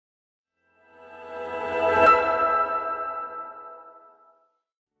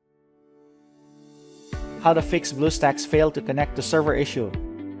How to fix BlueStacks fail to connect to server issue.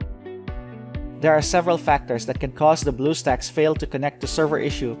 There are several factors that can cause the BlueStacks fail to connect to server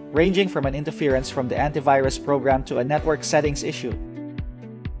issue, ranging from an interference from the antivirus program to a network settings issue.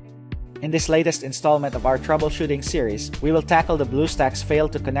 In this latest installment of our troubleshooting series, we will tackle the BlueStacks fail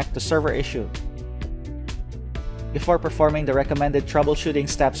to connect to server issue. Before performing the recommended troubleshooting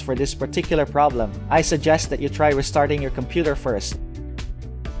steps for this particular problem, I suggest that you try restarting your computer first.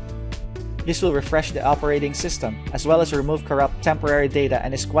 This will refresh the operating system, as well as remove corrupt temporary data,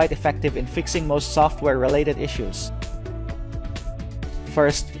 and is quite effective in fixing most software-related issues.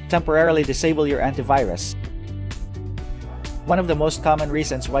 First, temporarily disable your antivirus. One of the most common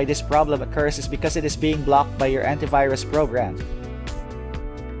reasons why this problem occurs is because it is being blocked by your antivirus program.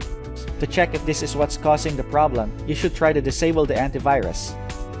 To check if this is what's causing the problem, you should try to disable the antivirus.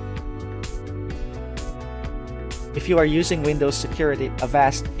 If you are using Windows Security,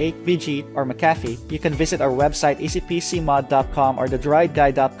 Avast, 8VG, or McAfee, you can visit our website easypcmod.com or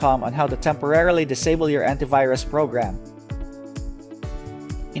thedroidguy.com on how to temporarily disable your antivirus program.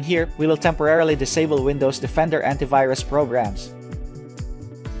 In here, we will temporarily disable Windows Defender antivirus programs.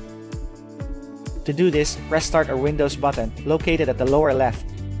 To do this, press Start or Windows button, located at the lower left.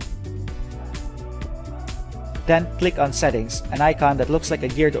 Then, click on Settings, an icon that looks like a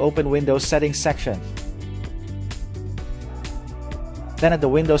gear to open Windows Settings section. Then at the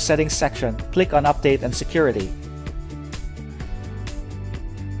Windows Settings section, click on Update and Security.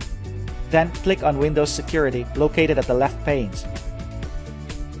 Then, click on Windows Security, located at the left pane.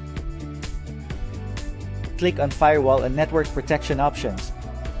 Click on Firewall and Network Protection options.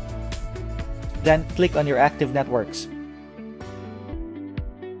 Then, click on your active networks.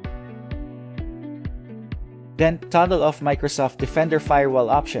 Then, toggle off Microsoft Defender Firewall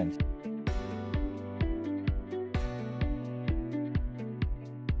option.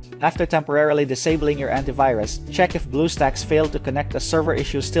 After temporarily disabling your antivirus, check if BlueStacks failed to connect a server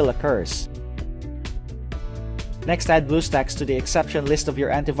issue still occurs. Next, add BlueStacks to the exception list of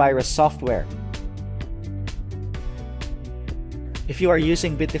your antivirus software. If you are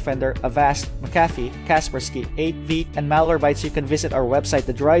using Bitdefender, Avast, McAfee, Kaspersky, 8V, and Malwarebytes, you can visit our website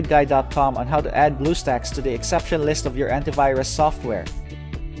thedroidguy.com on how to add BlueStacks to the exception list of your antivirus software.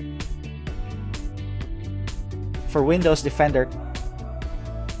 For Windows Defender,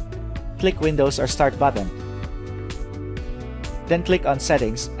 click Windows or Start button. Then click on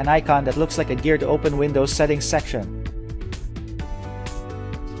Settings, an icon that looks like a gear to open Windows Settings section.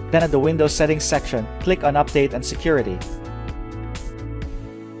 Then at the Windows Settings section, click on Update and Security.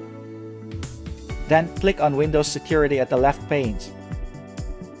 Then, click on Windows Security at the left pane.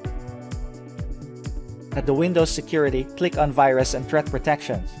 At the Windows Security, click on Virus and Threat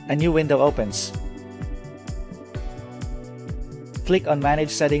Protection. A new window opens. Click on Manage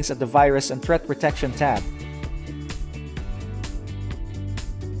Settings at the Virus and Threat Protection tab.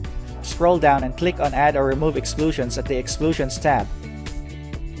 Scroll down and click on Add or Remove Exclusions at the Exclusions tab.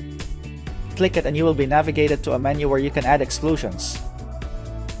 Click it and you will be navigated to a menu where you can add exclusions.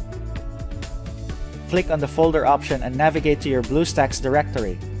 Click on the folder option and navigate to your BlueStacks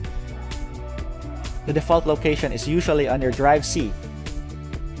directory. The default location is usually on your drive C.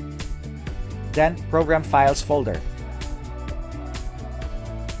 Then, Program Files folder.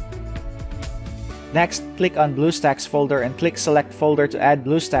 Next, click on BlueStacks folder and click Select Folder to add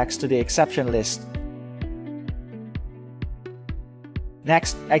BlueStacks to the exception list.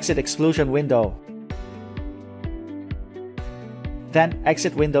 Next, exit Exclusion window. Then,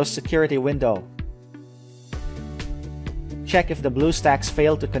 exit Windows Security window. Check if the BlueStacks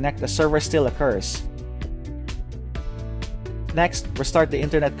failed to connect a server still occurs. Next, restart the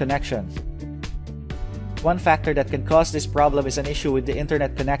internet connection. One factor that can cause this problem is an issue with the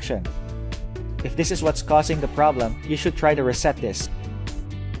internet connection. If this is what's causing the problem, you should try to reset this.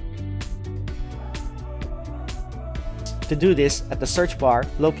 To do this, at the search bar,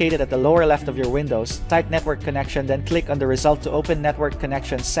 located at the lower left of your Windows, type Network Connection, then click on the result to open Network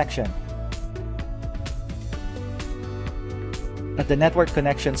Connections section. At the Network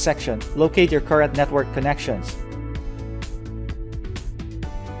Connections section, locate your current network connections.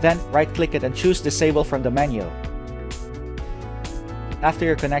 Then, right-click it and choose Disable from the menu. After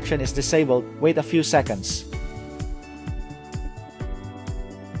your connection is disabled, wait a few seconds.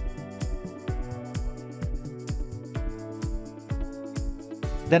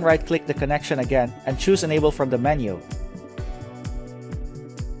 Then right-click the connection again and choose Enable from the menu.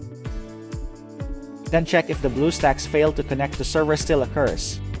 Then check if the BlueStacks failed to connect to server still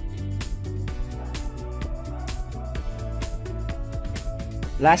occurs.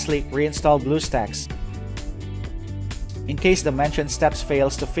 Lastly, reinstall Bluestacks. In case the mentioned steps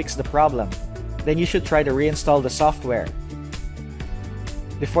fails to fix the problem, then you should try to reinstall the software.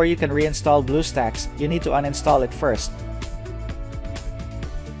 Before you can reinstall BlueStacks, you need to uninstall it first.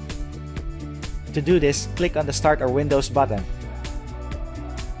 To do this, click on the Start or Windows button.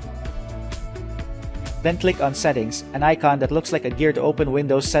 Then click on Settings, an icon that looks like a gear to open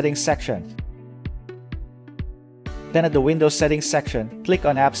Windows Settings section. Then at the Windows Settings section, click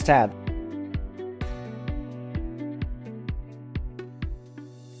on Apps tab.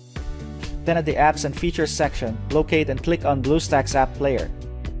 Then at the Apps and Features section, locate and click on BlueStacks App Player.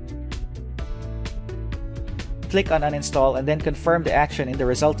 Click on Uninstall and then confirm the action in the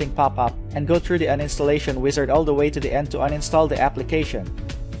resulting pop-up, and go through the uninstallation wizard all the way to the end to uninstall the application.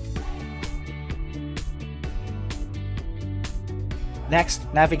 Next,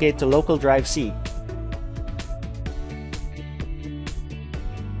 navigate to Local Drive C.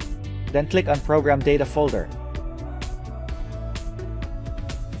 Then click on Program Data folder.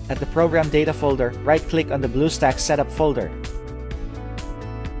 At the Program Data folder, right-click on the BlueStacks Setup folder.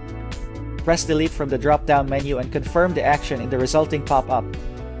 Press Delete from the drop-down menu and confirm the action in the resulting pop-up.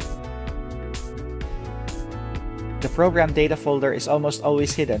 The Program Data folder is almost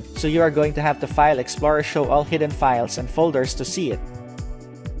always hidden, so you are going to have the File Explorer show all hidden files and folders to see it.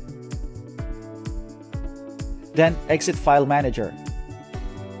 Then, exit File Manager.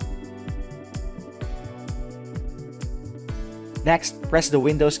 Next, press the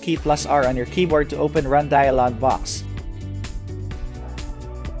Windows key +R on your keyboard to open Run dialog box.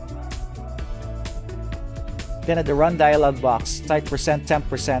 Then at the Run dialog box, type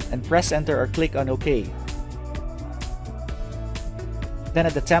 %temp% and press Enter or click on OK. Then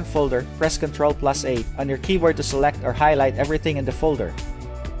at the temp folder, press Ctrl+A on your keyboard to select or highlight everything in the folder.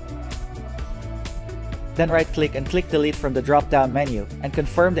 Then right-click and click Delete from the drop-down menu, and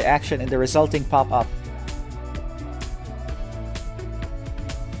confirm the action in the resulting pop-up.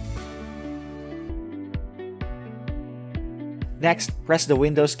 Next, press the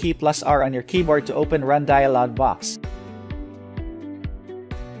Windows key +R on your keyboard to open Run dialog box.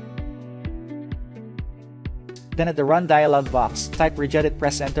 Then at the Run dialog box, type Regedit,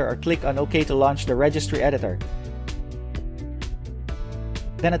 press Enter or click on OK to launch the registry editor.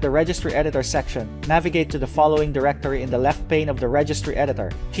 Then at the Registry Editor section, navigate to the following directory in the left pane of the registry editor,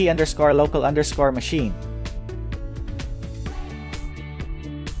 t_local_machine.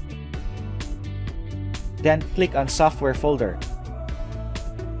 Then, click on Software folder.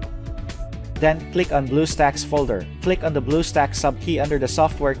 Then, click on BlueStacks folder. Click on the BlueStacks sub-key under the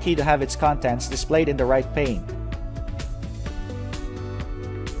Software key to have its contents displayed in the right pane.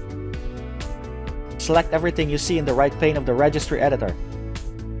 Select everything you see in the right pane of the registry editor.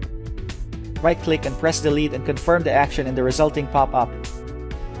 Right-click and press Delete and confirm the action in the resulting pop-up.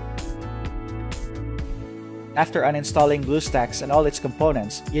 After uninstalling BlueStacks and all its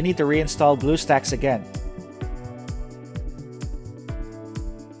components, you need to reinstall BlueStacks again.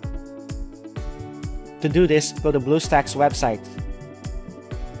 To do this, go to BlueStacks website.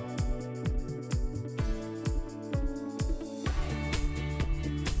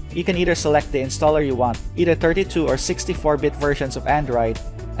 You can either select the installer you want, either 32 or 64-bit versions of Android,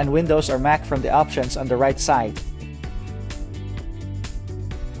 and Windows or Mac from the options on the right side.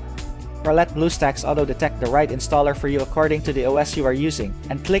 Or let BlueStacks auto-detect the right installer for you according to the OS you are using,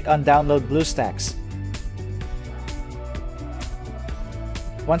 and click on Download BlueStacks.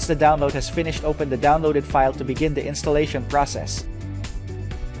 Once the download has finished, open the downloaded file to begin the installation process.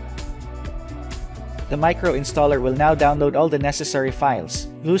 The micro installer will now download all the necessary files.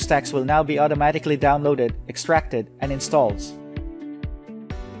 BlueStacks will now be automatically downloaded, extracted, and installed.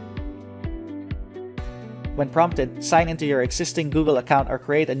 When prompted, sign into your existing Google account or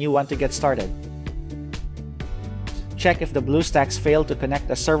create a new one to get started. Check if the BlueStacks failed to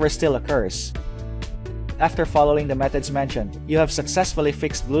connect a server still occurs. After following the methods mentioned, you have successfully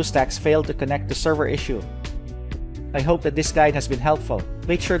fixed BlueStacks failed to connect to server issue. I hope that this guide has been helpful.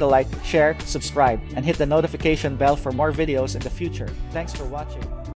 Make sure to like, share, subscribe, and hit the notification bell for more videos in the future. Thanks for watching.